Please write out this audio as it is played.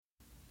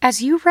As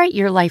you write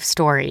your life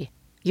story,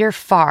 you're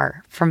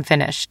far from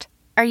finished.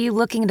 Are you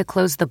looking to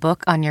close the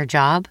book on your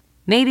job?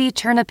 Maybe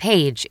turn a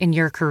page in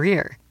your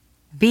career?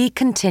 Be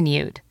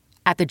continued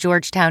at the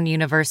Georgetown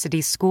University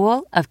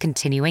School of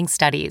Continuing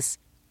Studies.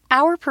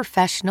 Our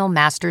professional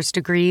master's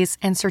degrees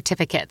and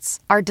certificates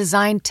are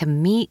designed to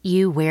meet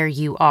you where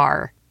you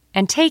are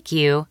and take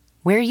you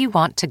where you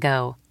want to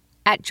go.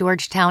 At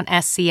Georgetown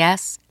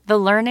SCS, the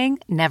learning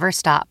never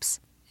stops,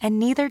 and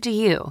neither do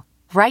you.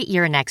 Write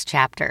your next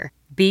chapter.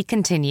 Be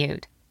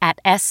continued at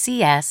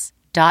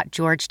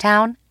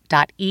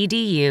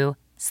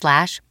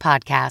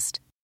scs.georgetown.edu/podcast.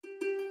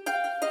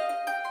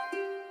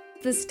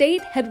 The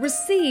state had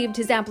received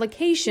his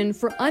application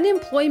for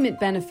unemployment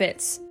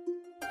benefits.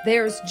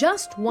 There's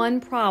just one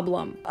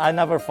problem. I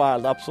never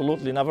filed,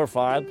 absolutely never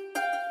filed.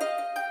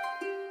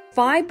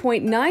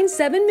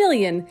 $5.97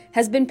 million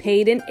has been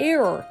paid in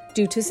error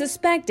due to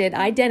suspected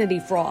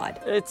identity fraud.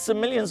 It's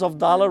millions of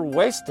dollars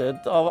wasted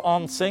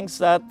on things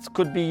that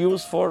could be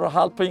used for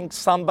helping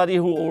somebody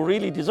who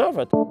really deserve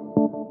it.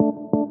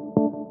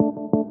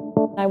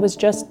 I was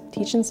just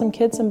teaching some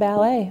kids some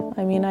ballet.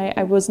 I mean,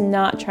 I was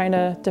not trying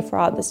to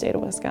defraud the state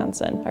of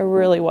Wisconsin. I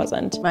really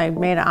wasn't. I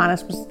made an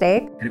honest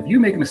mistake. And if you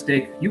make a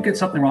mistake, you get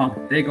something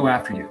wrong, they go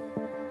after you.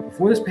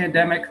 Before this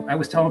pandemic, I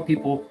was telling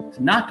people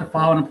not to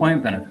file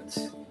unemployment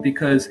benefits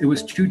because it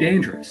was too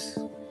dangerous.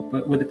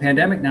 But with the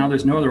pandemic now,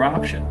 there's no other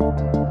option.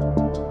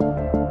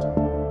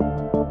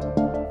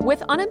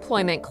 With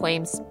unemployment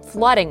claims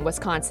flooding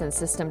Wisconsin's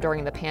system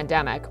during the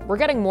pandemic, we're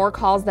getting more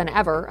calls than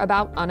ever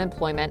about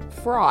unemployment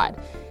fraud.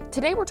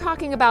 Today we're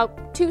talking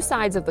about two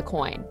sides of the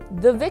coin,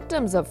 the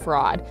victims of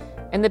fraud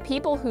and the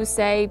people who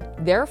say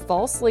they're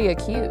falsely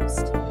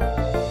accused.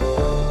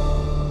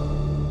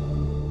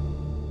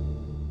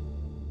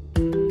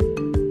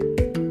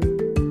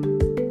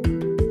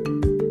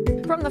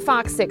 From the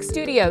Fox 6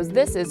 studios,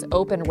 this is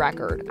Open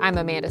Record. I'm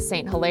Amanda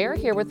St. Hilaire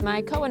here with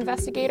my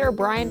co-investigator,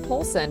 Brian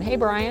Polson. Hey,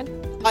 Brian.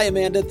 Hi,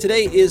 Amanda.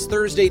 Today is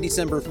Thursday,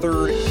 December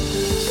 3rd.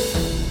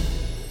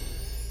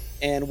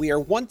 And we are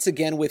once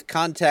again with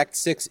Contact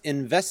 6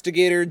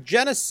 investigator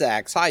Jenna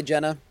Sachs. Hi,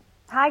 Jenna.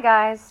 Hi,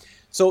 guys.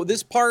 So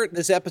this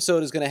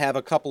episode is going to have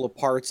a couple of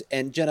parts.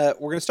 And Jenna,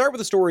 we're going to start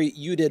with a story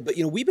you did. But,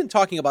 we've been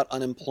talking about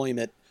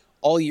unemployment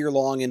all year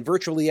long. And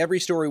virtually every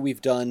story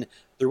we've done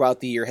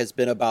throughout the year has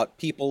been about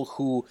people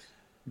who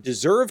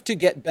deserve to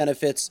get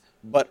benefits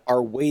but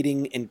are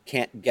waiting and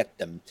can't get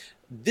them.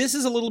 This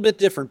is a little bit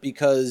different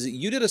because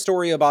you did a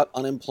story about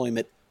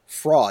unemployment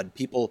fraud,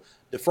 people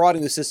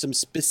defrauding the system,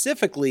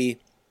 specifically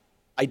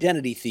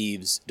identity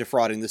thieves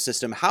defrauding the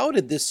system. How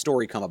did this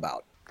story come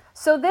about?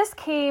 So this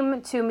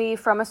came to me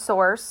from a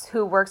source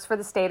who works for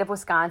the state of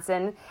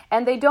Wisconsin,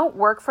 and they don't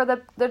work for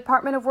the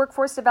Department of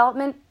Workforce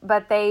Development,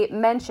 but they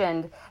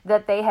mentioned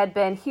that they had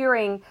been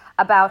hearing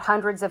about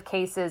hundreds of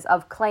cases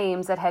of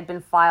claims that had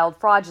been filed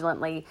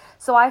fraudulently.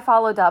 So I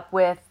followed up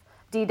with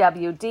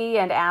DWD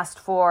and asked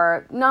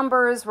for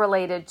numbers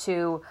related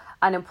to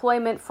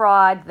unemployment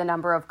fraud, the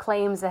number of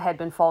claims that had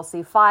been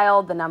falsely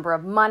filed, the number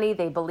of money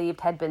they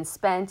believed had been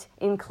spent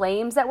in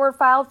claims that were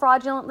filed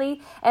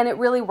fraudulently, and it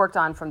really worked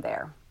on from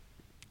there.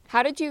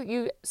 How did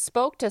you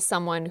spoke to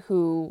someone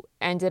who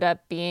ended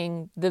up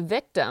being the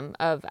victim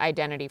of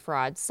identity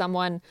fraud?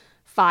 Someone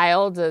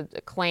filed a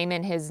claim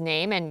in his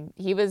name and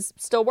he was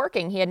still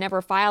working. He had never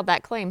filed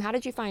that claim. How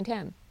did you find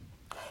him?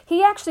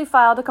 He actually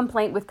filed a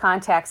complaint with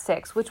Contact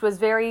 6, which was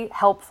very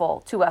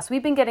helpful to us.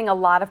 We've been getting a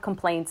lot of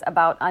complaints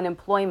about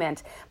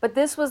unemployment, but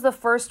this was the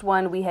first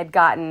one we had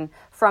gotten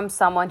from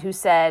someone who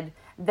said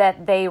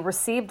that they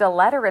received a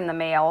letter in the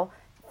mail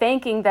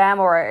thanking them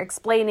or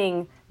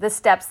explaining the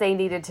steps they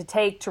needed to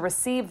take to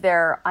receive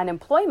their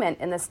unemployment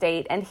in the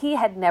state, and he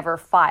had never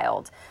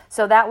filed.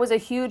 So that was a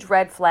huge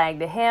red flag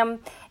to him,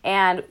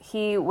 and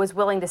he was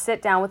willing to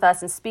sit down with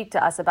us and speak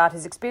to us about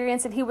his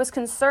experience, and he was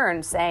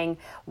concerned, saying,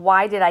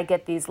 why did I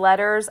get these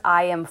letters?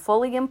 I am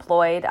fully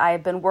employed. I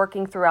have been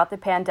working throughout the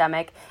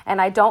pandemic,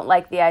 and I don't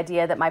like the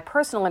idea that my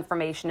personal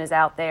information is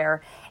out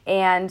there.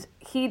 And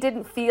he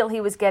didn't feel he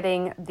was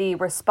getting the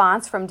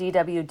response from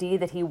DWD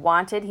that he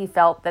wanted. He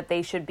felt that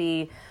they should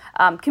be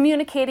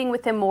communicating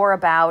with him more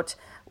about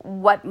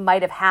what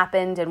might have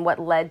happened and what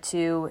led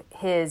to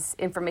his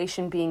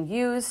information being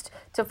used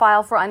to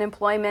file for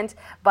unemployment.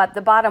 But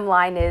the bottom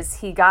line is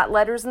he got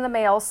letters in the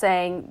mail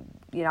saying,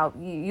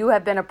 you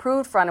have been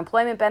approved for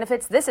unemployment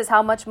benefits. This is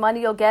how much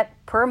money you'll get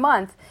per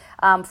month,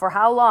 for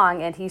how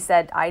long. And he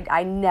said,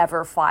 I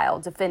never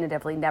filed,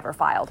 definitively never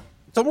filed.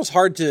 It's almost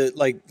hard to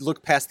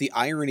look past the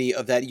irony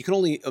of that. You can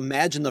only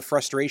imagine the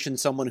frustration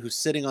someone who's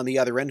sitting on the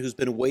other end who's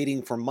been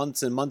waiting for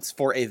months and months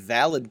for a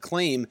valid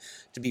claim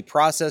to be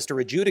processed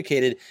or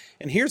adjudicated.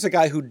 And here's a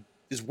guy who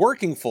is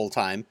working full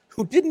time,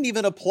 who didn't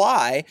even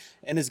apply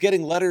and is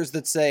getting letters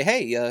that say,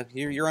 hey,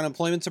 your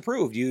unemployment's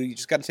approved. You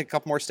just got to take a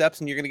couple more steps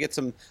and you're going to get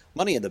some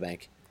money in the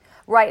bank.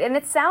 Right, and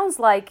it sounds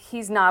like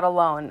he's not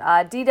alone.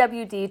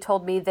 DWD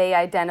told me they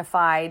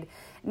identified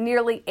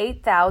nearly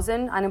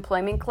 8,000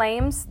 unemployment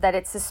claims that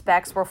it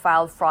suspects were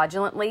filed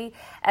fraudulently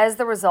as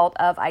the result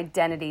of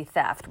identity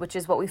theft, which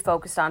is what we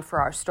focused on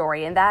for our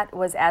story. And that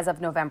was as of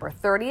November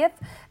 30th.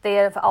 They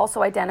have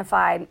also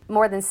identified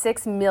more than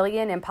 6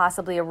 million in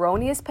possibly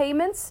erroneous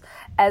payments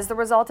as the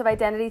result of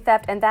identity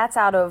theft, and that's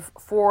out of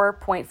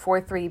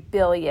 4.43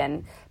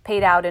 billion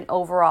paid out in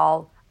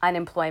overall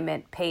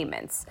unemployment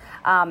payments.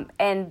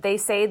 And they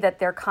say that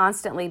they're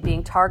constantly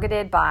being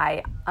targeted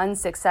by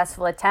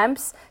unsuccessful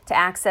attempts to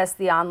access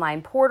the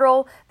online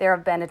portal. There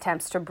have been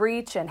attempts to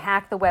breach and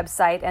hack the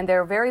website, and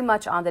they're very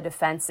much on the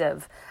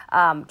defensive,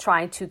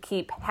 trying to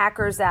keep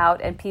hackers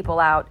out and people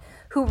out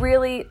who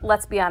really,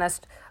 let's be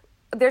honest,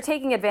 they're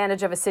taking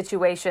advantage of a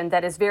situation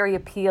that is very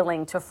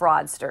appealing to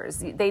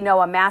fraudsters. They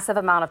know a massive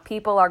amount of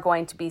people are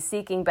going to be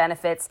seeking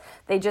benefits.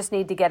 They just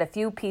need to get a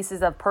few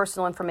pieces of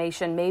personal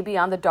information, maybe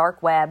on the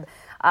dark web,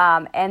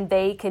 and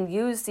they can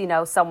use,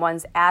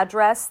 someone's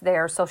address,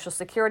 their social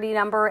security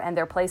number, and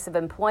their place of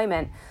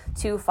employment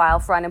to file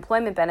for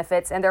unemployment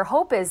benefits. And their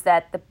hope is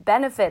that the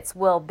benefits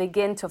will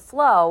begin to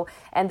flow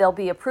and they'll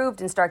be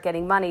approved and start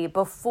getting money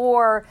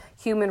before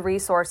human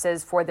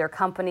resources for their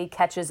company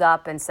catches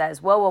up and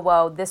says,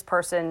 whoa, this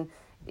person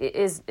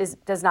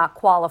does not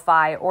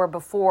qualify, or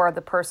before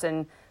the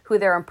person who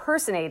they're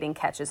impersonating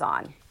catches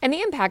on. And the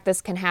impact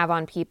this can have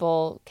on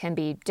people can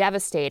be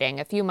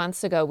devastating. A few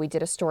months ago, we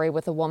did a story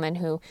with a woman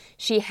who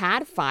she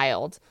had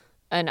filed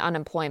an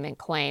unemployment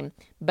claim,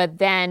 but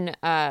then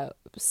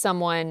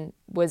someone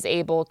was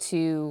able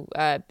to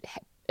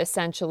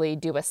essentially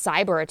do a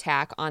cyber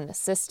attack on the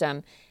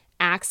system,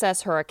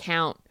 access her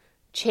account,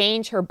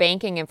 change her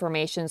banking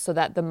information so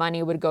that the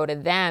money would go to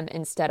them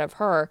instead of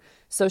her.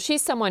 So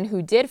she's someone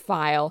who did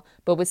file,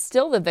 but was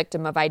still the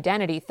victim of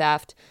identity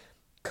theft,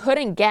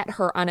 couldn't get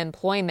her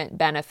unemployment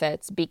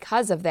benefits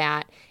because of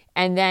that.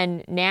 And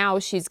then now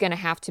she's going to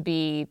have to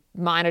be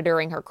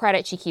monitoring her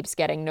credit. She keeps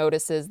getting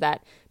notices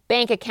that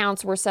bank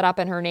accounts were set up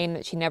in her name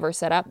that she never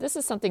set up. This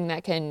is something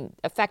that can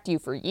affect you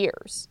for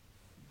years.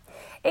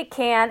 It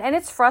can, and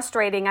it's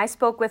frustrating. I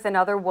spoke with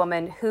another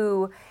woman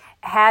who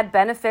had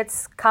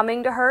benefits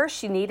coming to her.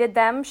 She needed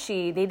them.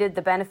 She needed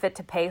the benefit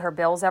to pay her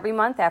bills every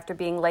month after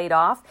being laid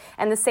off.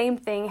 And the same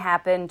thing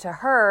happened to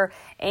her.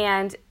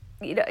 And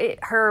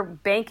her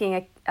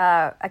banking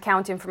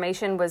account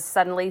information was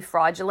suddenly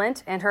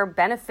fraudulent and her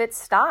benefits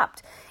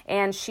stopped.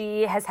 And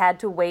she has had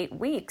to wait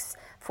weeks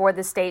for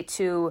the state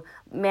to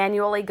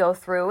manually go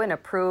through and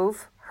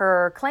approve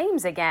her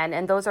claims again.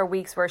 And those are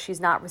weeks where she's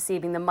not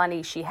receiving the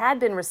money she had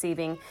been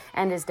receiving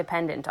and is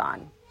dependent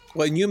on.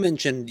 Well, and you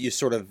mentioned you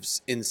sort of,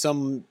 in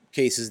some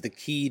cases, the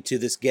key to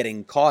this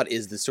getting caught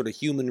is the sort of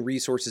human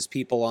resources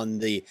people on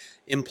the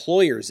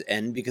employer's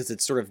end, because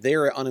it's sort of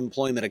their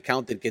unemployment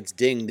account that gets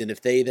dinged. And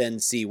if they then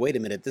see, wait a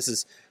minute, this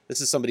is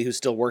somebody who's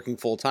still working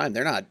full time,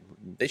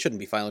 they shouldn't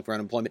be filing for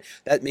unemployment.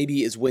 That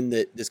maybe is when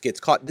this gets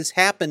caught. This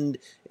happened,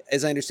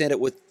 as I understand it,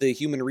 with the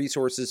human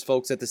resources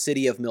folks at the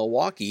city of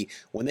Milwaukee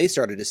when they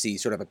started to see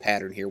sort of a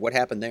pattern here. What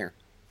happened there?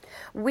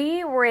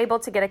 We were able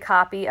to get a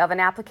copy of an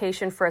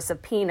application for a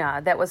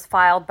subpoena that was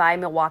filed by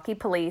Milwaukee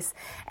police,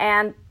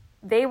 and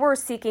they were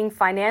seeking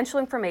financial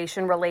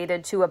information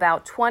related to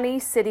about 20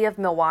 City of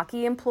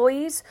Milwaukee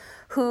employees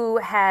who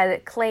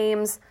had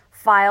claims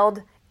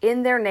filed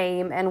in their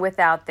name and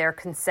without their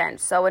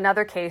consent. So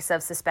another case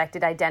of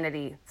suspected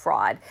identity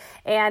fraud.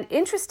 And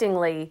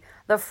interestingly,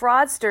 the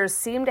fraudsters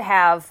seem to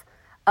have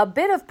a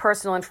bit of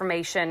personal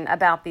information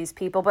about these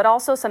people, but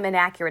also some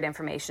inaccurate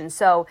information.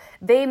 So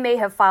they may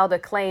have filed a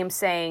claim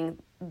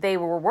saying they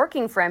were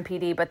working for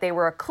MPD, but they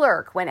were a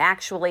clerk, when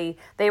actually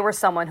they were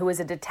someone who was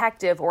a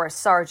detective or a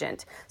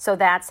sergeant. So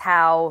that's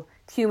how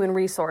human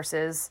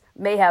resources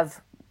may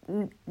have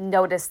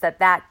noticed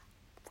that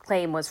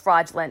claim was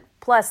fraudulent.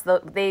 Plus,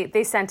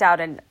 they sent out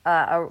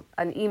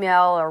an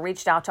email or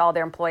reached out to all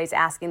their employees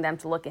asking them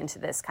to look into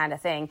this kind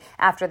of thing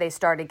after they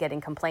started getting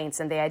complaints,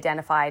 and they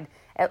identified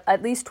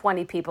at least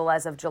 20 people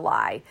as of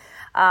July.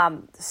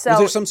 Was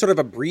there some sort of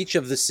a breach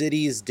of the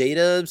city's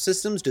data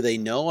systems? Do they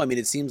know? I mean,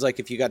 it seems like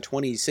if you got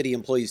 20 city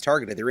employees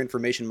targeted, their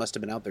information must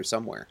have been out there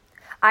somewhere.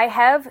 I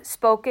have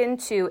spoken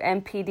to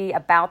MPD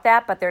about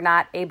that, but they're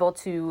not able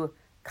to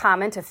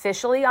comment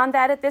officially on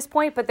that at this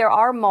point, but there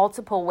are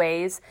multiple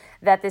ways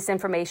that this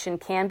information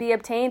can be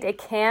obtained. It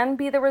can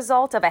be the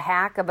result of a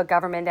hack of a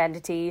government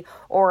entity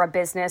or a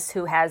business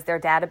who has their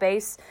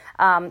database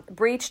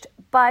breached,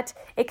 but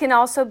it can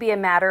also be a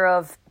matter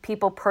of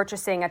people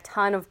purchasing a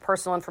ton of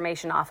personal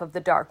information off of the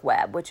dark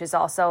web, which is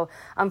also,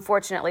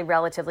 unfortunately,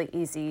 relatively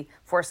easy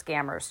for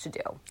scammers to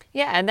do.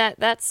 Yeah, and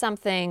that's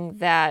something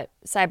that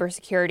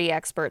cybersecurity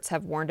experts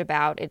have warned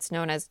about. It's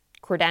known as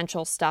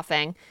credential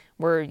stuffing,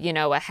 where,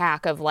 a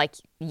hack of like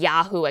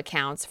Yahoo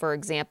accounts, for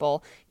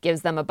example,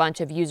 gives them a bunch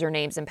of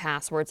usernames and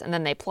passwords, and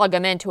then they plug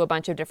them into a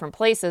bunch of different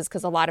places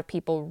because a lot of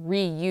people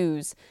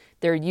reuse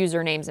their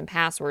usernames and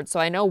passwords.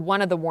 So I know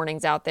one of the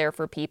warnings out there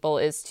for people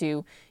is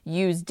to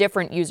use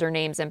different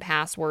usernames and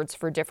passwords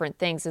for different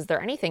things. Is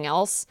there anything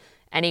else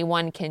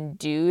anyone can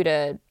do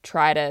to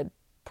try to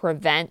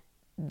prevent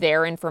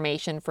their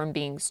information from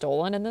being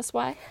stolen in this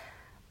way?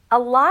 A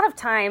lot of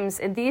times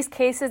in these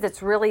cases,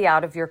 it's really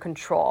out of your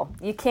control.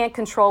 You can't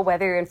control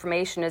whether your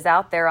information is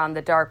out there on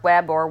the dark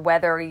web or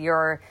whether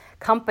your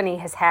company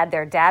has had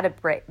their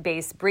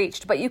database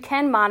breached, but you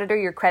can monitor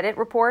your credit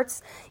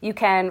reports. You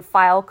can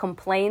file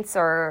complaints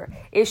or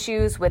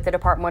issues with the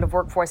Department of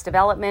Workforce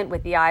Development,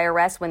 with the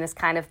IRS when this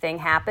kind of thing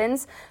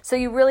happens. So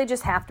you really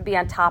just have to be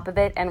on top of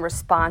it and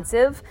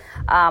responsive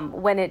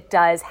when it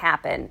does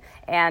happen.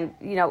 And,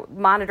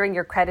 monitoring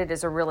your credit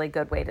is a really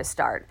good way to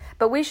start.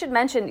 But we should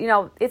mention,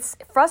 it's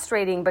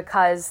frustrating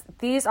because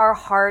these are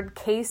hard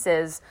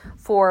cases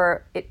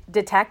for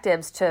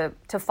detectives to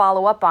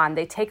follow up on.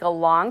 They take a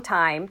long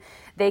time.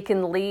 They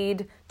can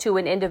lead to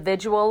an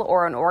individual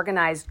or an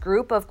organized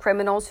group of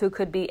criminals who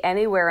could be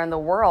anywhere in the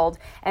world.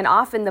 And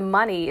often the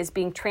money is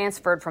being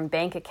transferred from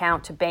bank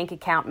account to bank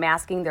account,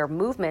 masking their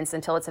movements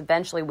until it's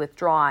eventually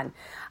withdrawn.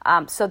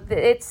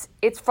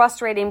 It's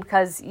frustrating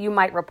because you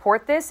might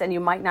report this and you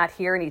might not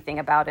hear anything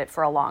about it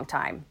for a long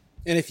time.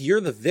 And if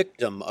you're the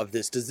victim of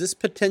this, does this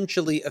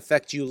potentially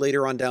affect you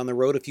later on down the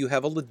road if you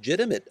have a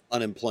legitimate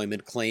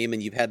unemployment claim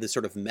and you've had this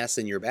sort of mess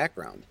in your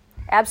background?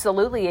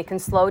 Absolutely. It can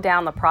slow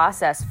down the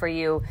process for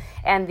you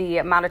and the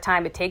amount of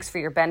time it takes for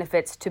your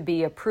benefits to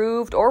be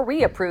approved or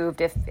reapproved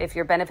if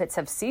your benefits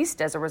have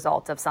ceased as a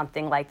result of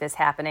something like this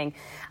happening,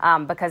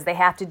 because they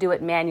have to do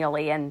it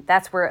manually. And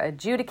that's where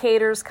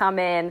adjudicators come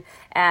in.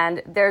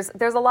 And there's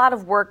a lot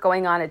of work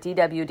going on at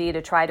DWD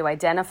to try to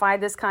identify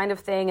this kind of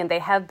thing. And they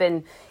have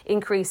been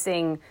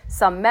increasing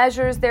some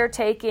measures they're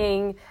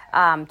taking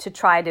to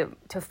try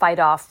to fight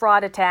off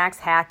fraud attacks,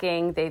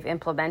 hacking. They've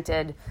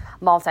implemented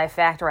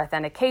multi-factor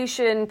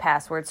authentication,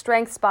 password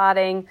strength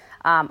spotting,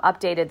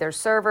 updated their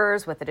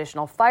servers with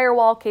additional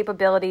firewall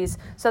capabilities.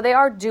 So they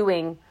are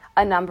doing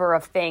a number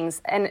of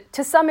things. And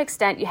to some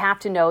extent, you have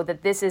to know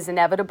that this is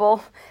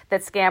inevitable,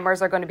 that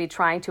scammers are going to be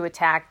trying to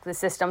attack the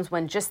systems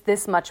when just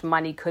this much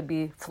money could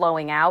be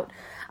flowing out.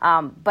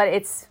 But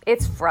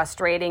it's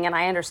frustrating, and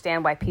I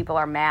understand why people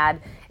are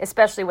mad,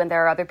 especially when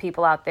there are other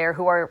people out there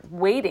who are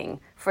waiting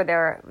for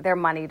their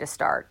money to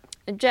start.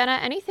 Jenna,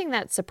 anything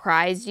that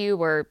surprised you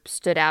or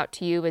stood out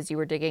to you as you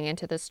were digging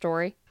into this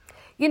story?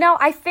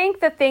 I think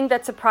the thing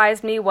that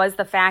surprised me was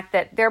the fact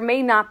that there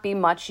may not be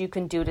much you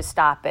can do to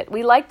stop it.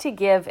 We like to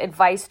give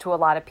advice to a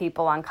lot of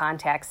people on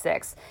Contact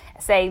 6.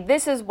 Say,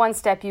 this is one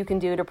step you can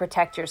do to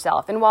protect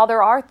yourself. And while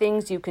there are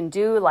things you can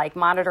do, like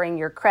monitoring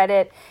your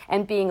credit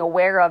and being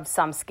aware of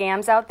some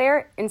scams out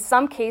there, in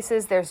some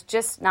cases, there's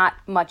just not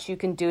much you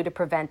can do to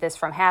prevent this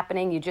from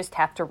happening. You just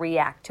have to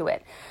react to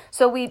it.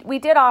 So we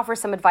did offer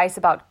some advice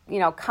about,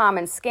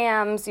 common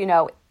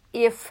scams,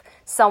 if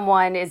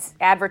someone is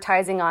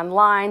advertising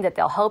online that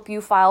they'll help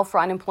you file for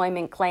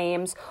unemployment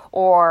claims,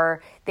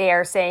 or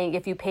they're saying,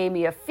 if you pay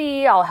me a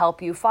fee, I'll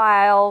help you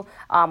file,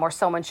 or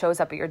someone shows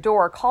up at your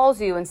door,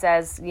 calls you and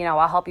says,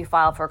 I'll help you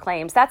file for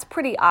claims. That's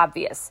pretty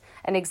obvious,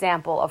 an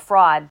example of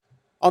fraud.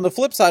 On the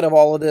flip side of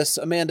all of this,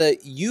 Amanda,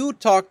 you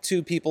talk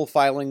to people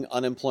filing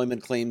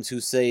unemployment claims who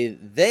say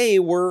they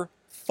were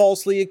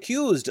falsely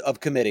accused of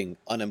committing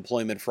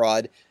unemployment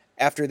fraud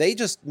after they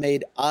just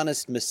made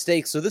honest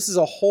mistakes. So this is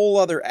a whole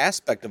other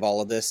aspect of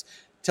all of this.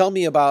 Tell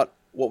me about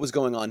what was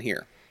going on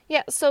here.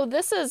 Yeah, so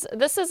this is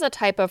a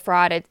type of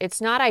fraud.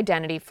 It's not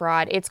identity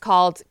fraud. It's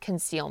called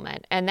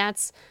concealment. And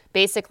that's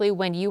basically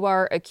when you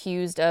are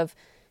accused of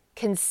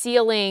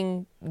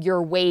concealing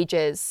your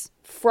wages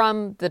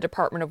from the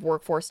Department of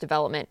Workforce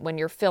Development when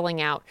you're filling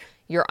out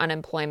your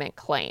unemployment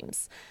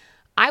claims.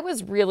 I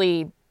was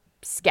really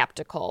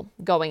skeptical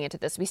going into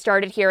this. We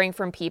started hearing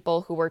from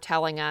people who were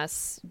telling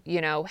us,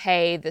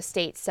 hey, the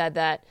state said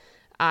that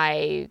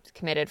I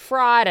committed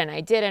fraud and I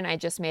didn't. I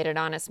just made an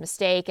honest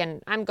mistake.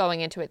 And I'm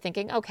going into it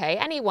thinking, okay,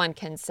 anyone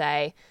can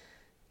say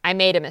I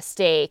made a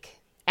mistake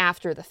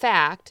after the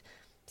fact.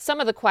 Some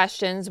of the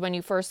questions, when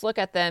you first look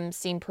at them,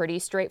 seem pretty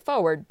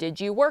straightforward. Did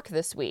you work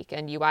this week?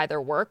 And you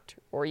either worked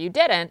or you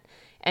didn't.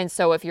 And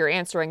so if you're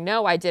answering,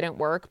 no, I didn't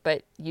work,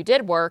 but you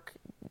did work,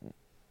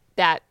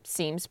 that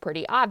seems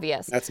pretty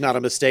obvious. That's not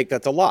a mistake,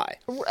 that's a lie.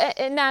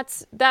 And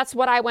that's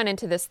what I went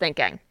into this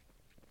thinking.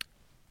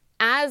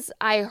 As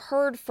I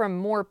heard from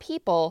more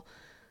people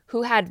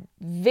who had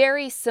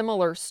very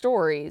similar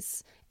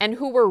stories and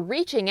who were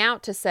reaching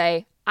out to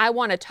say, I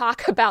want to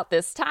talk about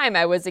this time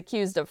I was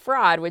accused of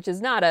fraud, which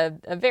is not a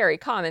very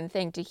common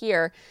thing to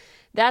hear,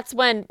 that's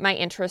when my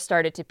interest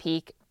started to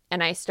peak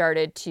and I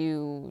started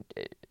to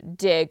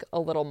dig a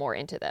little more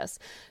into this.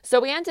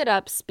 So we ended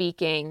up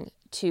speaking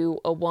to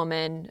a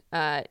woman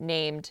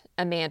named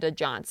Amanda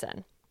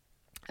Johnson.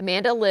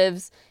 Amanda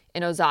lives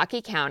in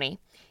Ozaukee County,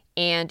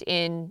 and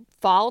in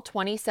fall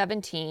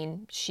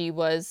 2017, she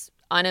was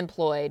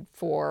unemployed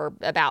for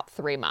about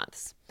 3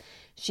 months.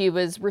 She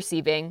was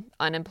receiving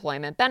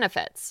unemployment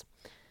benefits.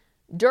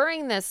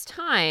 During this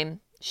time,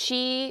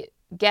 she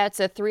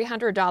gets a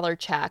 $300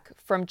 check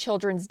from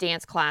children's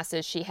dance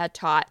classes she had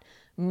taught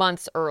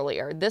months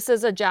earlier. This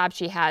is a job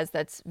she has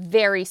that's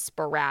very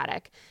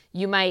sporadic.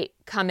 You might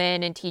come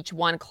in and teach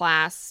one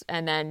class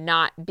and then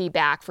not be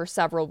back for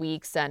several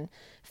weeks and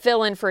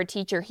fill in for a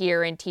teacher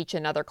here and teach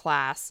another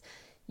class.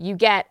 you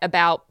get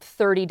about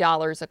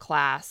 $30 a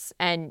class,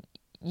 and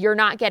you're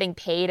not getting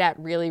paid at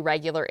really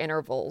regular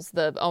intervals.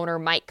 The owner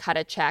might cut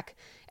a check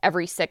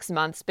every 6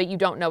 months, but you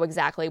don't know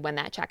exactly when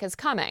that check is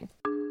coming.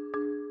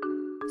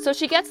 So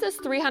she gets this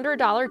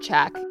 $300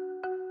 check.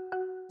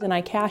 And I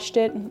cashed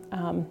it,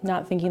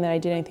 not thinking that I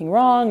did anything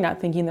wrong,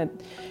 not thinking that,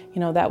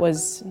 that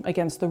was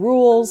against the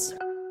rules.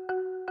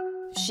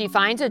 She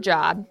finds a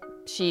job.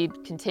 She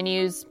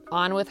continues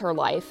on with her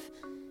life.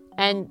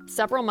 And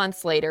several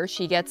months later,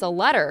 she gets a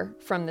letter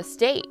from the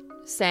state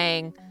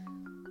saying,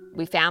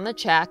 "We found the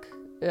check.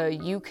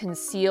 You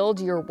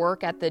concealed your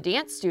work at the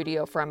dance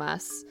studio from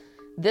us.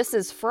 This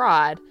is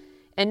fraud.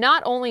 And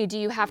not only do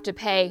you have to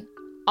pay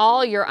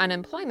all your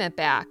unemployment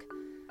back,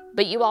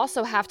 but you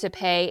also have to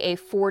pay a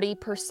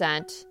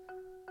 40%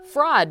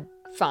 fraud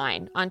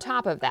fine on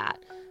top of that."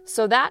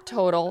 So that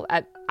total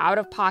at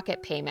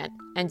out-of-pocket payment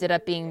ended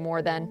up being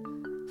more than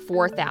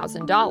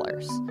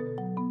 $4,000.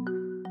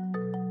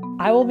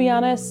 I will be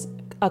honest,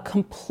 a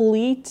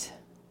complete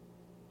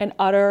and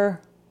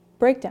utter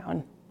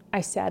breakdown.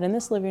 I sat in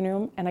this living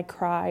room and I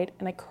cried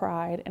and I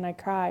cried and I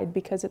cried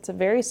because it's a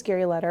very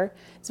scary letter.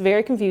 It's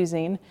very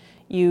confusing.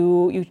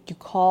 You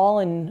call,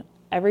 and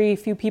every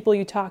few people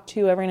you talk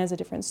to, everyone has a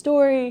different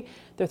story.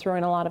 They're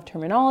throwing a lot of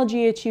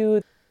terminology at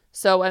you.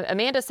 So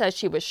Amanda says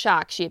she was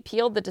shocked. She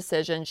appealed the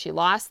decision. She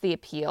lost the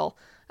appeal,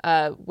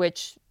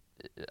 which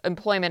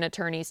employment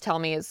attorneys tell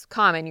me is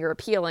common. You're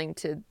appealing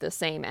to the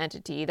same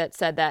entity that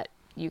said that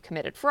you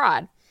committed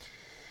fraud.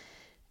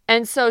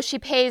 And so she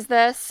pays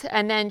this,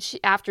 and then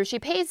after she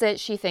pays it,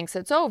 she thinks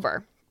it's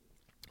over.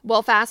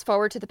 Well, fast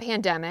forward to the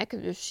pandemic.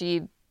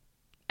 She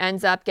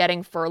ends up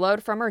getting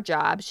furloughed from her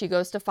job. She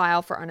goes to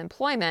file for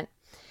unemployment.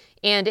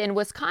 And in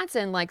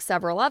Wisconsin, like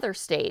several other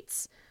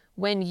states,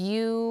 when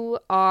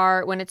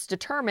it's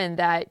determined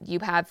that you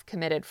have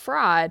committed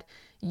fraud,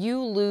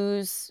 you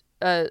lose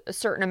a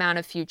certain amount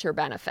of future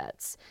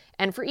benefits.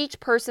 And for each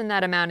person,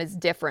 that amount is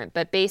different.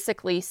 But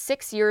basically,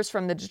 6 years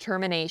from the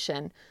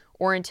determination,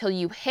 or until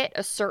you hit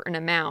a certain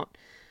amount,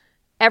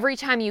 every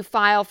time you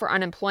file for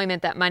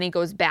unemployment, that money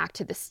goes back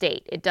to the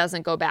state. It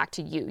doesn't go back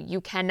to you.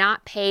 You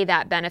cannot pay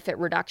that benefit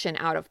reduction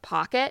out of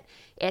pocket.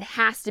 It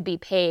has to be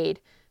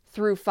paid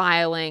through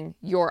filing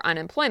your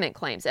unemployment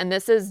claims. And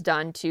this is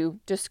done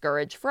to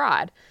discourage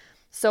fraud.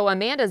 So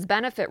Amanda's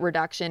benefit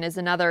reduction is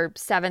another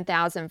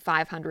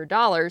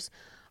 $7,500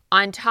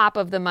 on top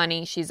of the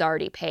money she's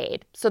already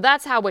paid. So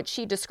that's how what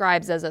she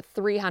describes as a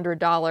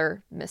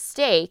 $300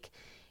 mistake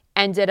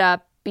ended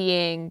up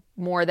being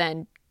more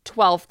than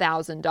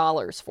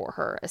 $12,000 for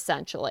her,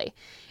 essentially.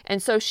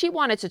 And so she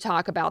wanted to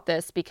talk about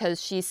this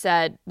because she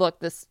said,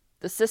 look,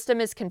 the system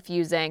is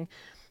confusing.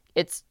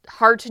 It's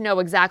hard to know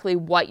exactly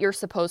what you're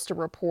supposed to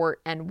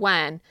report and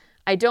when.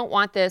 I don't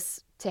want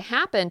this to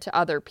happen to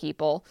other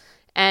people.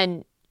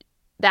 And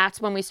that's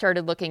when we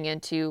started looking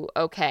into,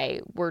 okay,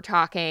 we're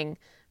talking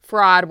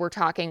fraud, we're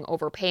talking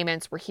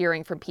overpayments, we're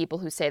hearing from people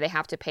who say they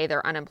have to pay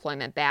their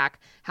unemployment back.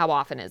 How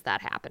often is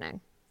that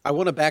happening? I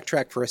want to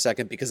backtrack for a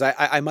second because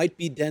I might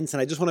be dense,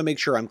 and I just want to make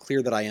sure I'm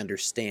clear that I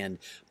understand.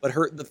 But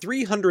the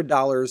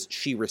 $300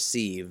 she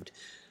received,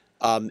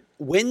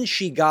 when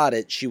she got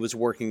it, she was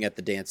working at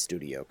the dance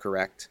studio,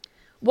 correct?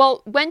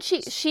 Well, when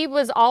she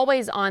was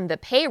always on the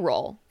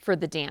payroll for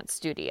the dance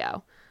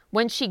studio.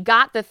 When she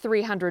got the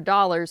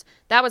 $300,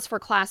 that was for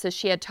classes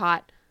she had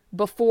taught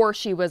before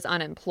she was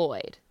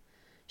unemployed.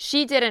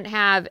 She didn't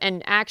have,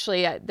 and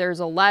actually there's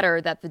a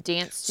letter that the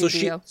dance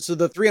studio... So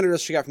the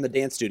 $300 she got from the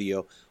dance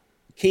studio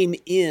came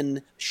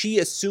in, she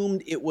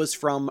assumed it was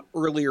from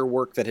earlier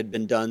work that had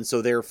been done,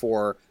 so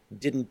therefore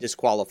didn't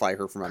disqualify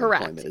her from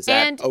unemployment. Correct. Is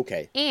that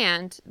okay?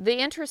 And the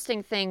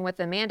interesting thing with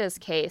Amanda's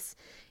case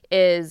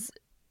is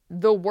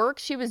the work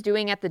she was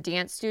doing at the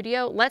dance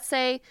studio. Let's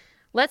say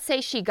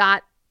she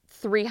got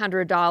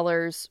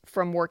 $300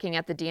 from working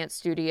at the dance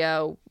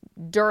studio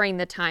during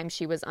the time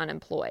she was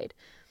unemployed.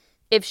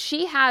 If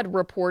she had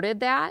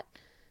reported that,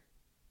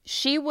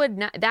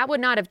 that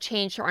would not have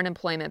changed her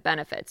unemployment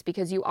benefits,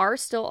 because you are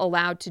still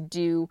allowed to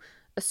do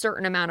a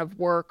certain amount of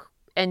work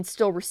and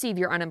still receive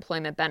your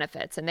unemployment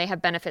benefits. And they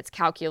have benefits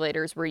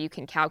calculators where you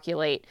can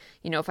calculate,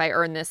 if I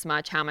earn this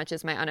much, how much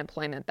is my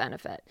unemployment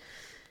benefit?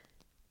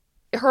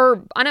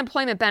 Her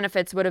unemployment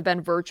benefits would have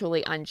been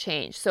virtually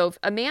unchanged. So if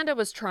Amanda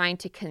was trying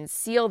to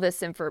conceal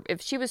this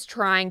if she was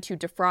trying to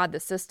defraud the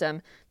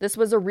system, this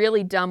was a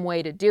really dumb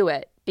way to do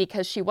it,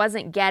 because she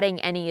wasn't getting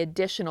any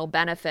additional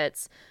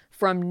benefits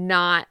from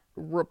not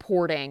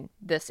reporting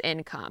this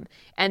income.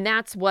 And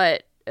that's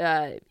what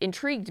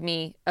intrigued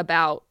me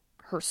about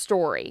her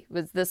story,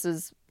 was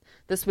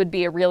this would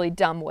be a really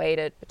dumb way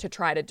to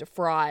try to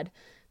defraud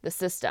the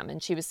system.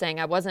 And she was saying,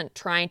 I wasn't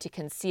trying to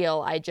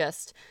conceal,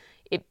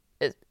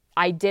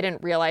 I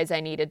didn't realize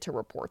I needed to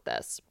report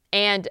this.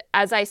 And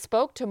as I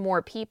spoke to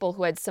more people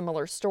who had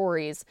similar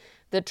stories,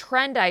 the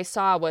trend I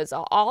saw was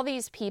all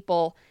these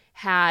people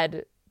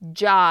had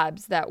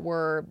jobs that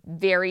were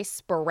very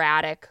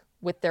sporadic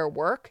with their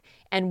work,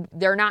 and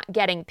they're not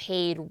getting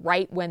paid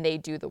right when they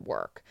do the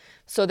work.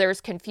 So there's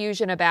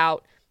confusion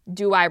about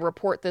do I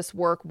report this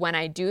work when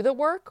I do the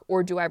work,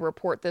 or do I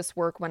report this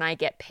work when I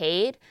get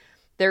paid?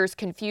 There's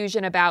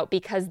confusion about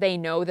because they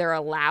know they're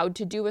allowed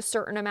to do a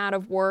certain amount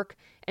of work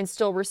and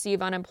still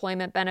receive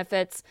unemployment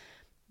benefits.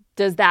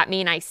 Does that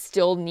mean I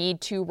still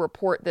need to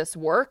report this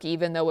work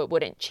even though it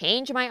wouldn't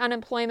change my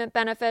unemployment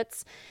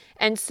benefits?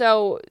 And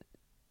so,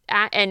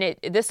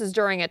 this is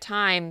during a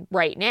time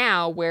right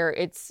now where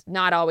it's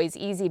not always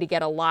easy to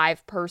get a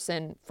live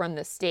person from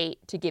the state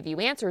to give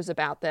you answers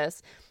about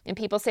this. And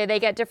people say they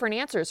get different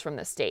answers from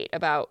the state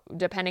about,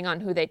 depending on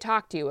who they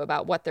talk to,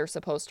 about what they're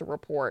supposed to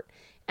report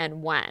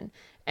and when.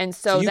 And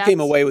so you came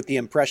away with the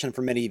impression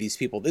from many of these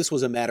people, this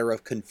was a matter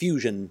of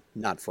confusion,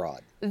 not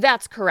fraud.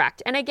 That's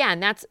correct. And again,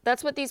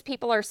 that's what these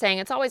people are saying.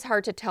 It's always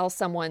hard to tell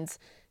someone's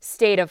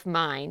state of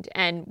mind.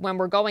 And when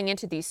we're going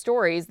into these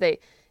stories,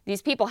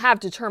 these people have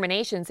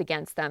determinations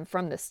against them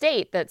from the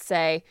state that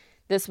say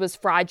this was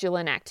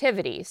fraudulent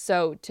activity.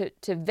 So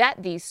to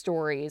vet these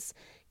stories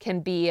can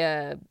be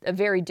a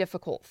very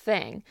difficult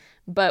thing.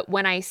 But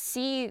when I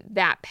see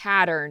that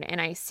pattern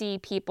and I see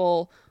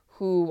people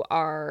who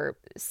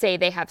say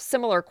they have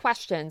similar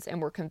questions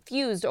and were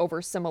confused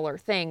over similar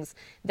things,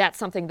 that's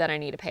something that I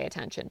need to pay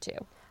attention to.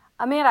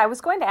 Amanda, I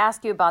was going to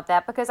ask you about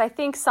that because I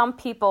think some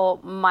people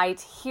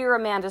might hear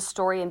Amanda's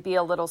story and be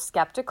a little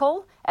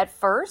skeptical at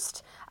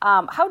first.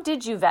 How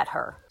did you vet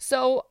her?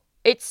 So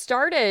it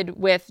started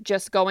with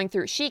just going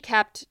through, she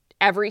kept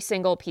every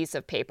single piece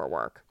of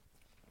paperwork.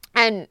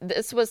 And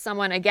this was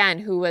someone, again,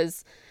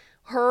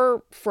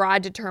 her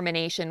fraud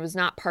determination was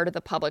not part of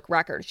the public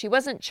record. She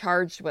wasn't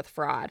charged with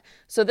fraud.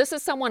 So this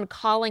is someone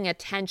calling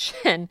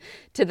attention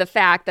to the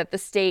fact that the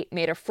state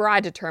made a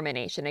fraud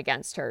determination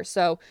against her.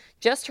 So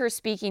just her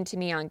speaking to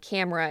me on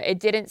camera, it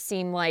didn't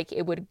seem like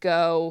it would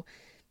go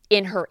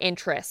in her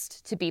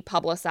interest to be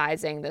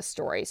publicizing this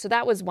story. So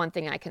that was one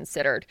thing I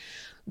considered.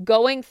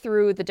 Going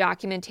through the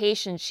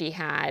documentation she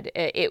had,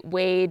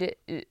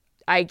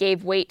 I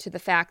gave weight to the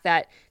fact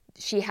that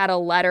she had a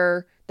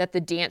letter that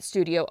the dance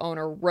studio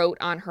owner wrote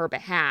on her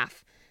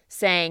behalf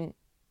saying,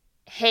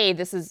 hey,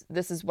 this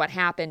is what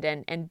happened,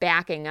 and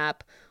backing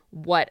up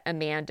what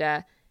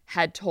Amanda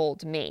had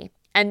told me.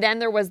 And then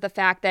there was the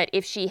fact that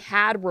if she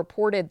had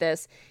reported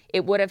this,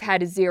 it would have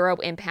had zero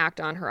impact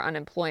on her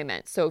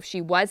unemployment. So if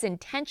she was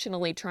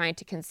intentionally trying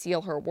to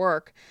conceal her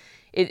work,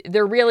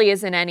 there really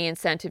isn't any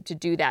incentive to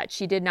do that.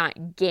 She did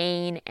not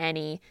gain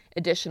any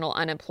additional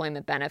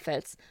unemployment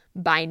benefits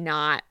by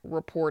not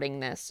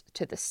reporting this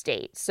to the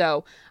state.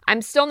 So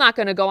I'm still not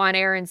going to go on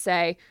air and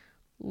say,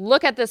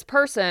 look at this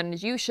person,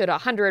 you should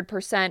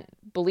 100%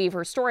 believe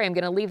her story. I'm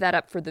going to leave that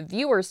up for the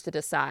viewers to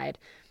decide.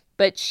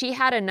 But she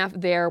had enough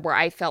there where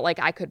I felt like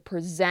I could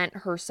present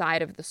her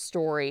side of the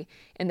story,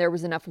 and there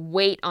was enough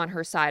weight on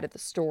her side of the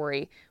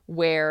story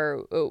where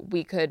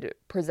we could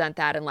present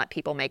that and let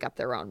people make up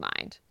their own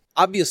mind.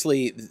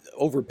 Obviously,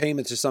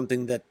 overpayments are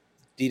something that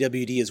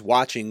DWD is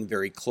watching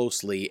very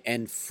closely,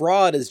 and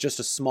fraud is just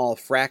a small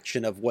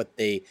fraction of what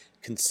they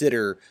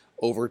consider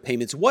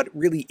overpayments. What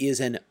really is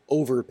an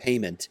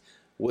overpayment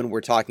when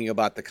we're talking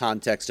about the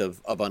context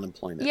of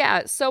unemployment?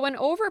 Yeah, so an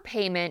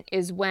overpayment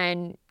is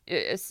when,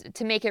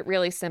 to make it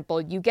really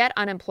simple, you get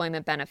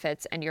unemployment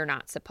benefits and you're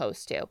not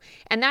supposed to.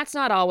 And that's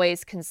not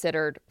always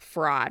considered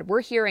fraud.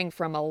 We're hearing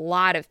from a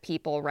lot of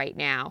people right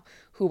now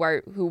who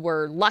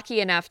were lucky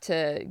enough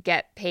to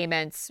get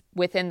payments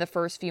within the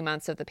first few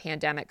months of the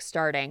pandemic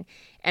starting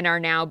and are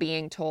now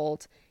being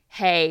told,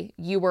 hey,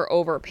 you were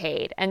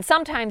overpaid. And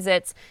sometimes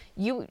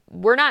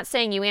we're not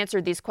saying you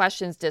answered these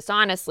questions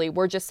dishonestly.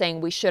 We're just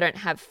saying we shouldn't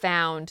have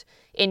found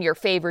in your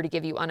favor to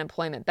give you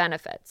unemployment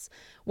benefits.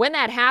 When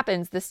that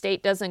happens, the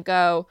state doesn't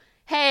go,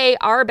 hey,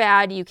 our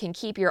bad, you can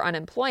keep your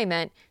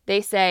unemployment.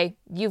 They say,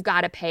 you've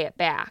got to pay it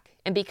back.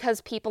 And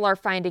because people are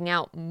finding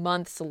out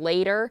months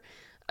later,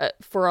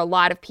 for a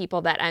lot of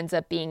people, that ends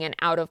up being an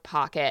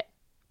out-of-pocket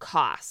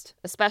cost.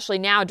 Especially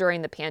now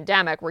during the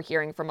pandemic, we're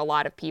hearing from a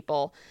lot of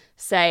people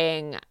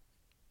saying,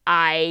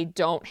 I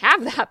don't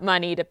have that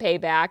money to pay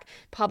back.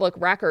 Public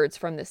records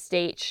from the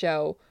state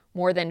show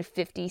more than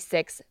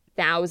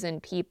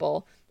 56,000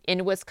 people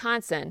in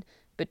Wisconsin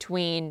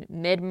between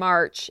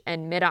mid-March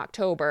and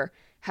mid-October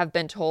have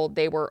been told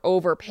they were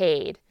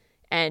overpaid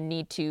and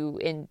need to,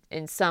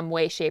 in some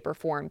way, shape, or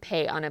form,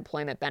 pay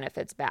unemployment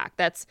benefits back.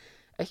 That's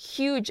a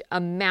huge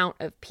amount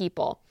of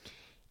people.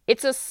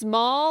 It's a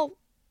small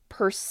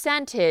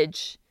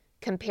percentage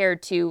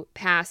compared to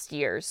past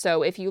years.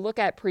 So if you look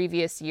at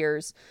previous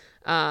years,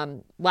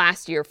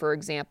 last year, for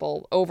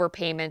example,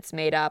 overpayments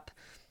made up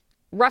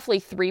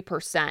roughly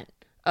 3%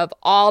 of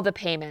all the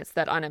payments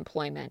that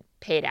unemployment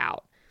paid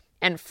out.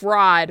 And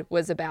fraud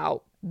was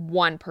about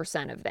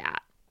 1% of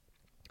that.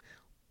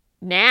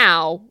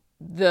 Now,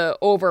 the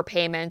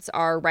overpayments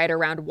are right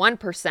around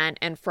 1%,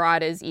 and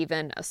fraud is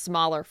even a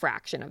smaller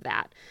fraction of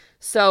that.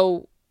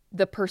 So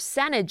the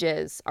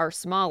percentages are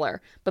smaller,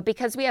 but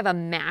because we have a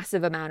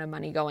massive amount of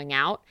money going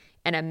out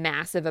and a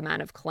massive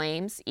amount of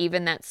claims,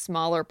 even that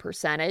smaller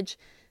percentage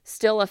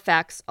still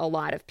affects a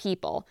lot of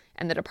people.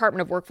 And the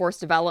Department of Workforce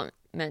Development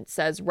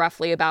says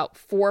roughly about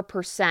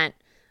 4%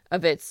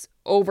 of its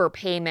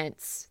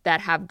overpayments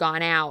that have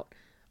gone out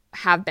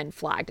have been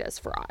flagged as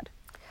fraud.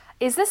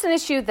 Is this an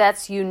issue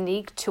that's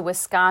unique to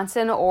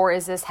Wisconsin, or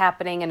is this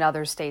happening in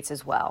other states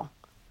as well?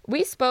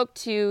 We spoke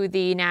to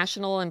the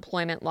National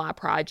Employment Law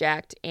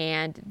Project,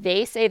 and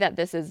they say that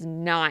this is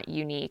not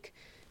unique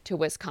to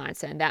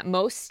Wisconsin, that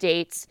most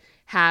states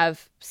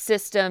have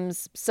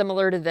systems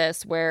similar to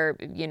this where,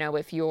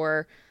 if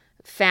you're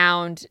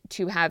found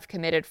to have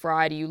committed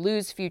fraud, you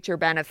lose future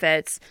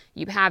benefits,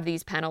 you have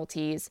these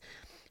penalties.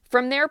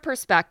 From their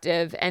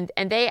perspective, and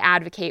they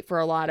advocate for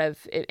a lot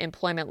of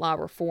employment law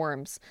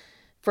reforms,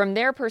 from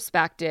their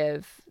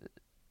perspective,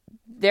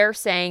 they're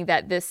saying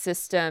that this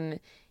system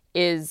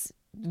is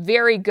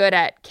very good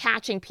at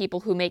catching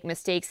people who make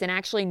mistakes and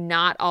actually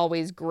not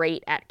always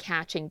great at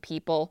catching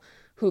people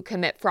who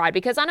commit fraud,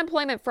 because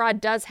unemployment fraud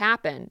does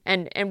happen.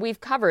 And we've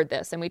covered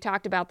this, and we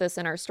talked about this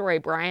in our story.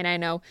 Brian, I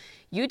know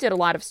you did a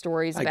lot of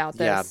stories about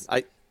this.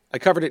 Yeah, I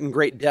covered it in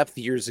great depth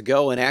years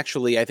ago, and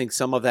actually I think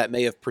some of that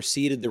may have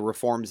preceded the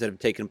reforms that have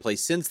taken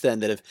place since then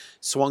that have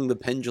swung the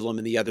pendulum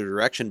in the other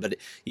direction. But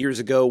years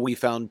ago, we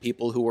found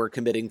people who were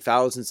committing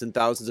thousands and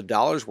thousands of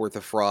dollars worth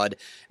of fraud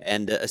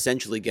and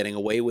essentially getting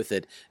away with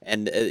it.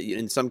 And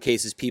in some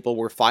cases, people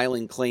were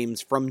filing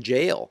claims from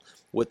jail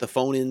with the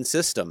phone-in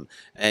system,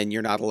 and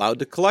you're not allowed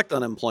to collect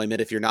unemployment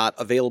if you're not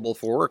available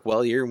for work. Well,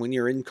 when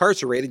you're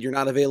incarcerated, you're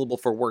not available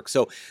for work.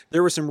 So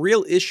there were some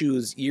real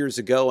issues years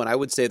ago, and I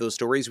would say those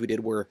stories we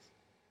did were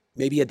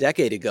maybe a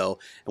decade ago,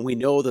 and we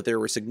know that there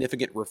were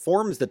significant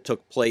reforms that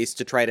took place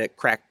to try to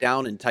crack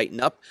down and tighten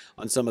up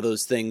on some of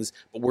those things.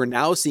 But we're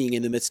now seeing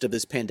in the midst of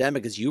this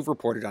pandemic, as you've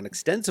reported on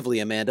extensively,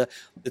 Amanda,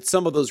 that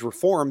some of those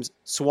reforms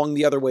swung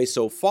the other way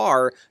so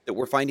far that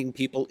we're finding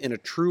people in a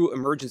true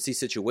emergency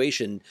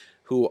situation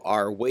who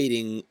are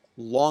waiting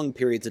long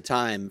periods of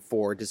time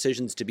for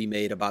decisions to be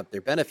made about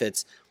their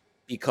benefits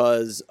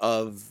because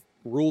of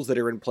rules that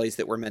are in place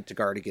that were meant to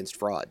guard against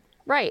fraud.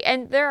 Right.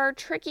 And there are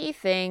tricky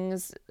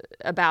things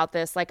about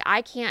this. Like,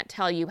 I can't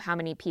tell you how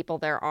many people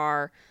there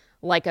are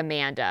like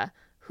Amanda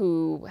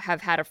who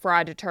have had a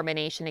fraud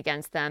determination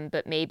against them,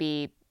 but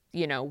maybe,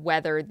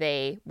 whether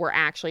they were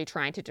actually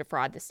trying to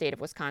defraud the state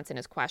of Wisconsin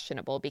is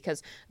questionable,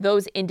 because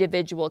those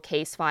individual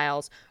case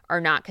files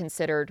are not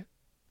considered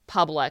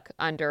public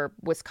under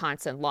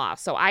Wisconsin law.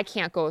 So I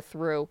can't go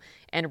through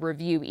and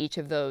review each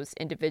of those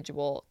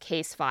individual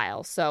case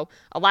files. So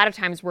a lot of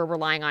times we're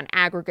relying on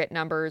aggregate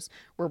numbers,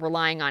 we're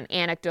relying on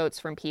anecdotes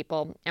from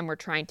people, and we're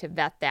trying to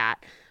vet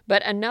that.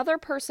 But another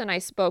person I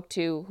spoke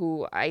to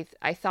who I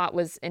thought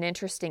was an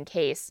interesting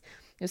case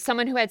was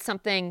someone who had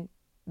something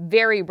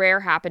very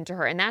rare happen to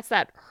her, and that's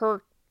that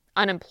her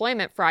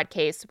unemployment fraud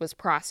case was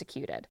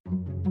prosecuted.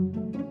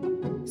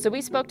 So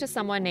we spoke to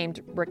someone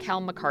named Raquel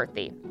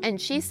McCarthy,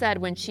 and she said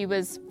when she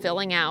was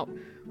filling out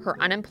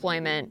her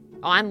unemployment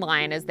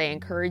online, as they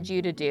encourage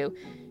you to do,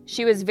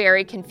 she was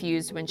very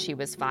confused when she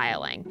was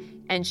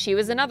filing. And she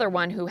was another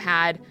one who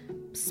had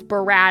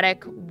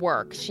sporadic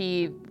work.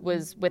 She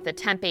was with a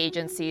temp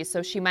agency,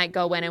 so she might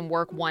go in and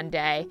work one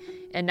day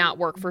and not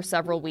work for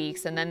several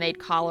weeks, and then they'd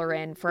call her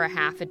in for a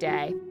half a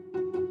day.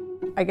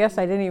 I guess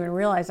I didn't even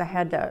realize I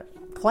had to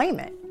claim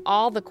it.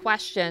 All the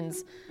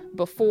questions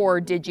before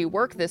 "did you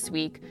work this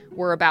week"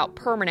 were about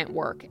permanent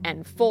work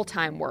and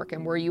full-time work,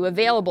 and were you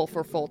available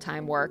for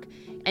full-time work?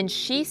 And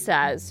she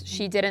says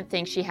she didn't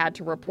think she had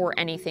to report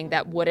anything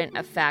that wouldn't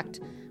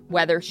affect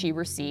whether she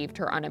received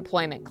her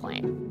unemployment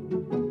claim.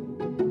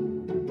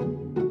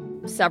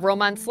 Several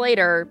months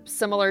later,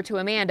 similar to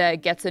Amanda,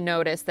 gets a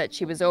notice that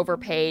she was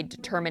overpaid,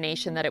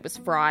 determination that it was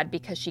fraud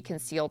because she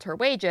concealed her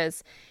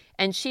wages,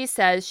 and she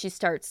says she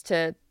starts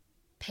to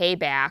pay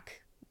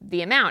back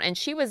the amount. And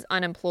she was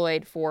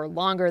unemployed for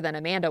longer than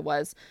Amanda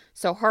was,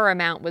 so her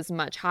amount was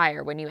much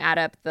higher. When you add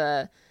up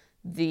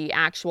the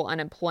actual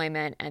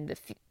unemployment and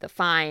the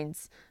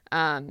fines,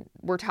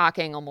 we're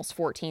talking almost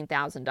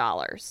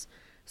 $14,000.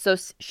 So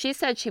she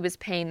said she was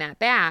paying that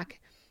back,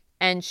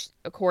 and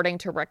according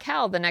to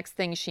Raquel, the next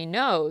thing she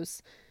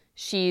knows,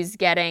 she's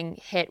getting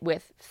hit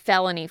with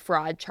felony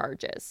fraud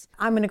charges.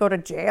 I'm going to go to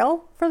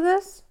jail for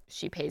this?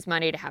 She pays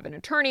money to have an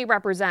attorney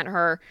represent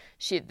her.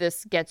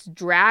 This gets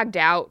dragged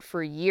out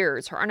for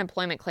years. Her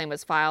unemployment claim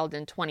was filed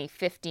in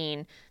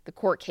 2015. The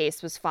court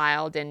case was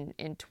filed in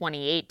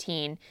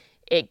 2018.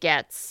 It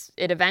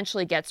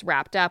eventually gets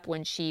wrapped up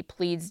when she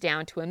pleads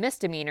down to a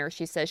misdemeanor.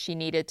 She says she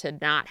needed to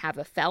not have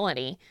a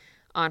felony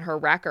on her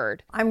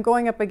record. I'm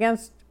going up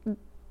against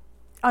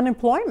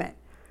unemployment.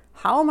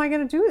 How am I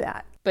going to do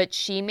that? But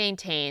she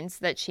maintains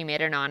that she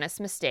made an honest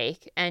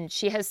mistake, and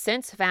she has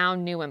since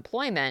found new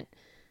employment.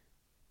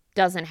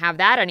 Doesn't have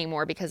that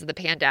anymore because of the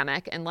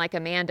pandemic. And like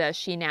Amanda,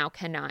 she now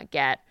cannot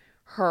get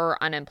her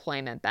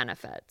unemployment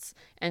benefits.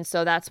 And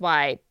so that's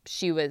why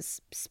she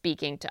was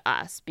speaking to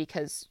us,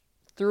 because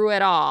through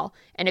it all,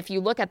 and if you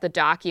look at the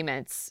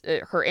documents,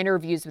 her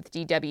interviews with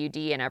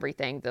DWD and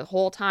everything, the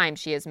whole time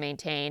she has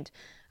maintained,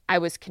 I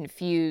was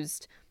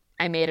confused,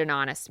 I made an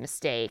honest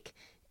mistake,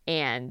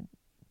 and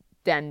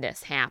then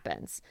this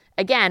happens.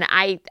 Again,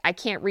 I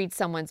can't read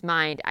someone's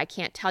mind. I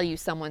can't tell you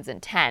someone's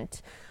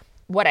intent.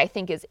 what I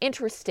think is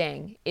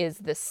interesting is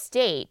the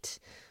state,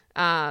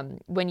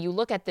 when you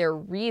look at their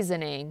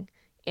reasoning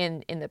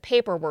in the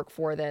paperwork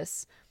for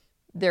this,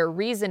 their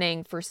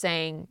reasoning for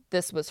saying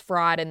this was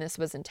fraud and this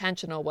was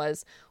intentional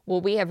was,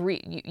 well, we have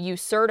you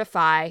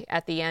certify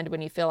at the end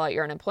when you fill out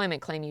your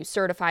unemployment claim, you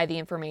certify the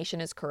information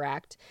is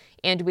correct,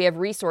 and we have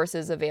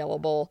resources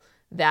available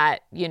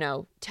that,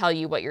 tell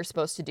you what you're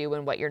supposed to do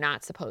and what you're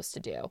not supposed to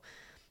do.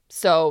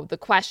 So the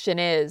question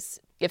is,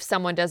 if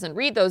someone doesn't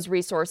read those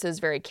resources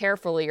very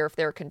carefully, or if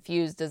they're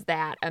confused, does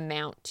that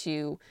amount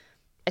to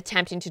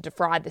attempting to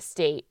defraud the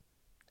state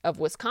of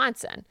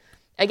Wisconsin?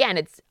 Again,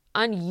 it's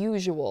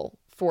unusual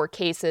for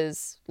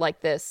cases like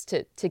this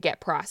to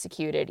get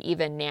prosecuted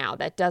even now.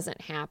 That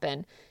doesn't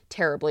happen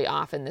terribly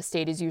often. The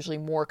state is usually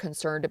more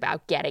concerned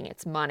about getting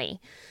its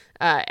money.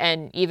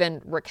 And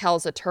even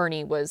Raquel's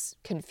attorney was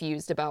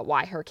confused about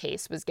why her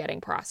case was getting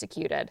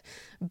prosecuted.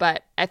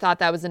 But I thought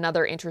that was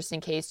another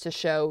interesting case to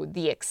show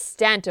the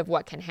extent of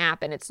what can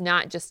happen. It's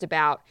not just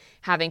about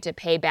having to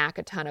pay back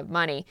a ton of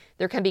money.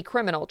 There can be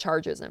criminal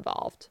charges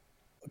involved.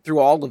 Through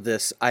all of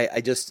this,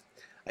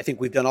 I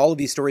think we've done all of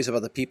these stories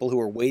about the people who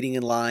are waiting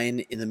in line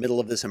in the middle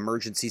of this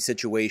emergency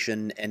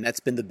situation, and that's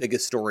been the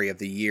biggest story of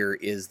the year,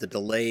 is the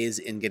delays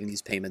in getting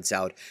these payments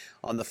out.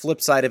 On the flip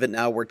side of it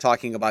now, we're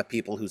talking about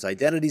people whose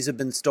identities have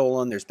been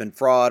stolen, there's been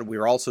fraud.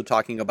 We're also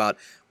talking about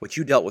what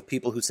you dealt with,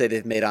 people who say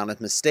they've made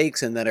honest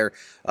mistakes and that are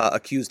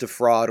accused of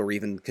fraud or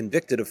even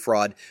convicted of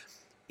fraud.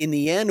 In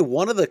the end,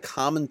 one of the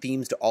common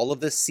themes to all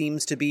of this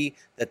seems to be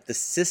that the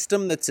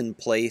system that's in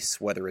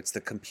place, whether it's the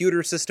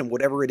computer system,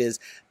 whatever it is,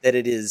 that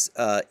it is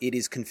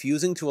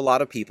confusing to a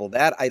lot of people.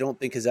 That I don't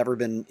think has ever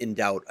been in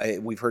doubt.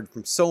 We've heard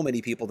from so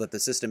many people that the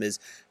system is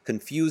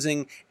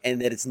confusing and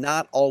that it's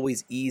not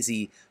always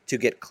easy to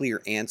get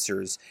clear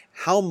answers.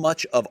 How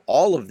much of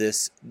all of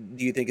this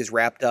do you think is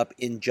wrapped up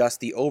in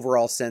just the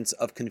overall sense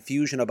of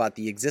confusion about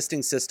the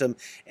existing system,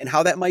 and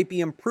how that might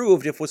be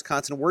improved if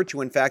Wisconsin were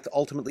to, in fact,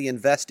 ultimately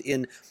invest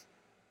in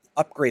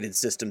upgraded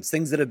systems,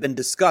 things that have been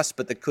discussed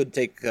but that could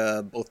take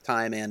both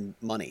time and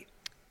money?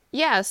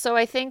 Yeah, so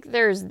I think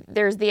there's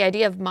the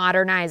idea of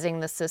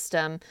modernizing the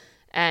system,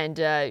 and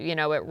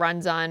it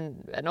runs on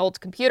an old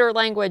computer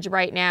language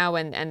right now,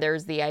 and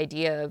there's the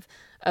idea of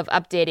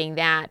updating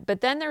that. But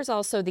then there's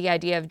also the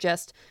idea of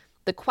just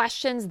the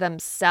questions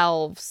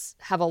themselves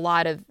have a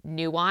lot of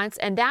nuance,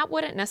 and that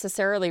wouldn't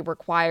necessarily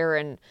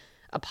require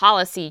a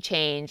policy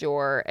change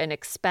or an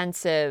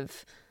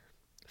expensive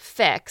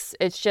fix.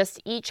 It's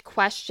just each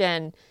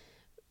question,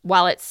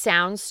 while it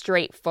sounds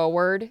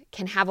straightforward,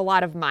 can have a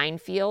lot of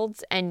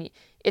minefields, and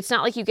it's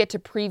not like you get to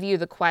preview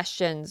the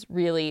questions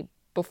really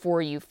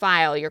before you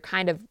file. You're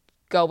kind of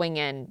going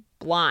in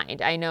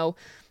blind. I know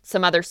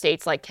some other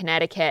states like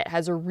Connecticut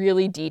has a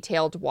really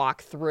detailed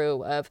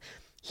walkthrough of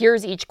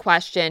here's each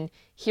question,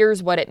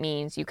 here's what it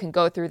means. You can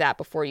go through that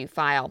before you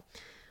file.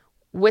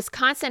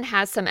 Wisconsin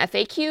has some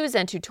FAQs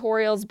and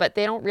tutorials, but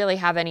they don't really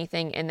have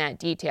anything in that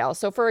detail.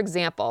 So for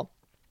example,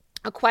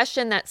 a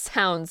question that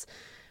sounds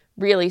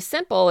really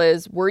simple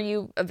is, were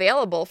you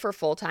available for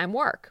full-time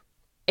work?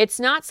 It's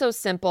not so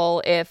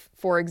simple if,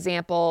 for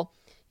example,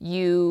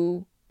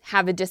 you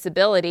have a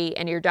disability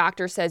and your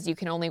doctor says you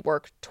can only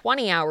work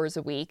 20 hours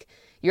a week.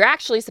 You're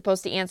actually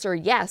supposed to answer,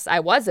 yes, I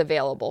was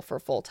available for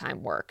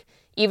full-time work,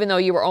 even though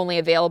you were only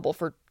available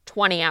for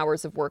 20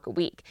 hours of work a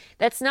week.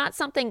 That's not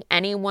something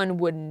anyone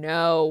would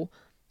know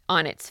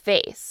on its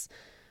face.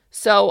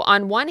 So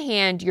on one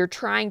hand, you're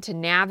trying to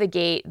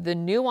navigate the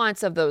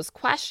nuance of those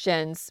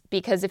questions,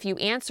 because if you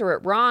answer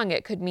it wrong,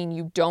 it could mean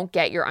you don't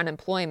get your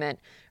unemployment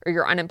or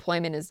your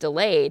unemployment is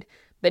delayed.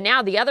 But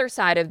now the other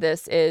side of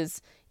this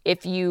is,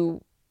 if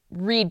you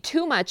read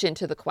too much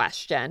into the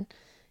question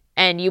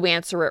and you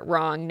answer it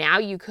wrong, now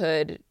you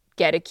could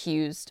get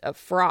accused of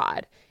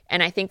fraud.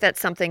 And I think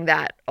that's something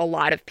that a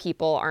lot of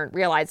people aren't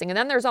realizing. And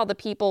then there's all the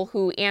people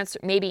who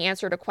maybe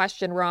answered a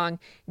question wrong,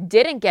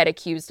 didn't get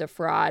accused of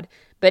fraud,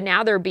 but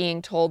now they're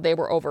being told they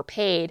were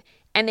overpaid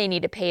and they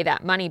need to pay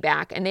that money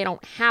back, and they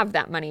don't have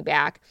that money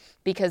back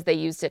because they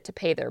used it to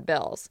pay their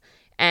bills.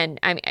 And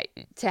I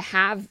mean, to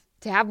have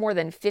more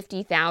than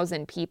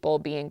 50,000 people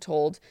being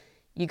told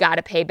you got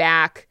to pay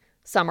back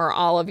some or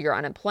all of your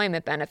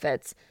unemployment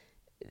benefits,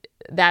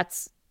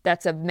 that's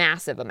a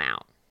massive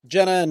amount.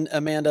 Jenna and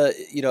Amanda,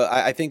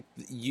 I think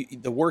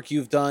the work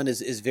you've done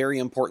is very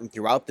important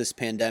throughout this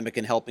pandemic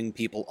in helping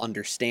people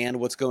understand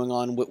what's going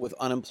on with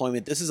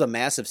unemployment. This is a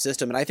massive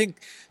system. And I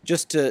think,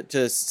 just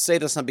to say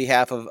this on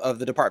behalf of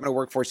the Department of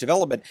Workforce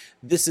Development,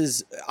 this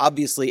is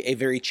obviously a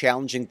very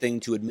challenging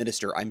thing to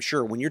administer. I'm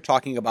sure when you're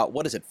talking about,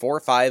 what is it, $4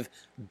 or $5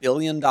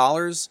 billion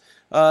that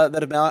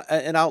have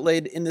been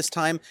outlaid in this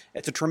time,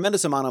 it's a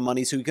tremendous amount of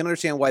money. So you can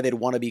understand why they'd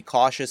want to be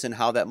cautious in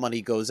how that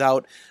money goes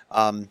out.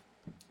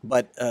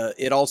 But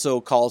it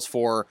also calls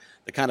for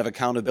the kind of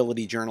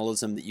accountability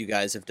journalism that you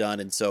guys have done.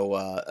 And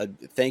so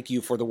thank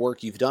you for the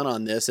work you've done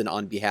on this. And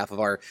on behalf of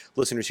our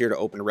listeners here to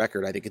Open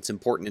Record, I think it's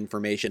important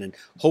information, and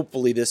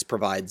hopefully this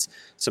provides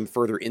some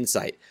further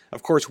insight.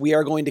 Of course, we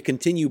are going to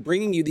continue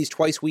bringing you these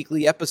twice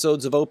weekly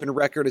episodes of Open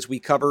Record as we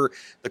cover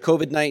the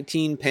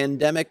COVID-19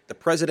 pandemic, the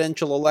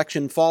presidential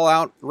election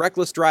fallout,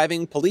 reckless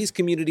driving, police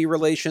community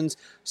relations,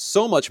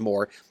 so much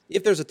more.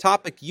 If there's a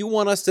topic you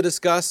want us to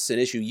discuss, an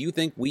issue you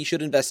think we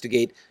should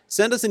investigate,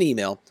 send us an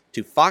email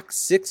to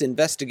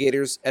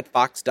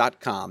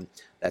fox6investigators@fox.com.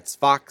 That's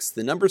Fox,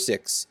 the number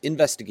 6,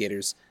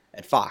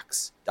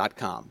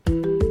 investigators@fox.com.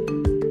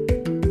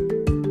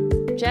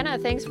 Jenna,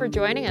 thanks for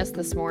joining us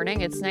this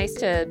morning. It's nice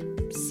to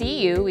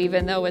see you,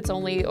 even though it's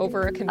only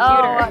over a computer.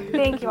 Oh,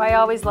 thank you. I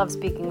always love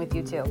speaking with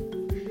you, too.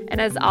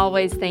 And as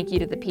always, thank you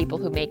to the people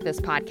who make this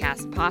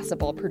podcast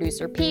possible.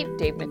 Producer Pete,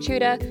 Dave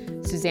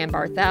Machuda, Suzanne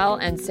Barthel,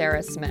 and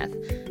Sarah Smith.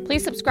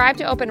 Please subscribe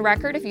to Open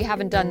Record if you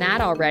haven't done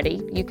that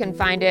already. You can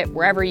find it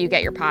wherever you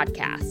get your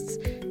podcasts.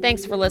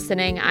 Thanks for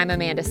listening. I'm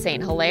Amanda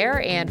St.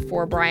 Hilaire, and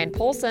for Brian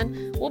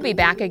Polson, we'll be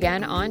back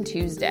again on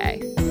Tuesday.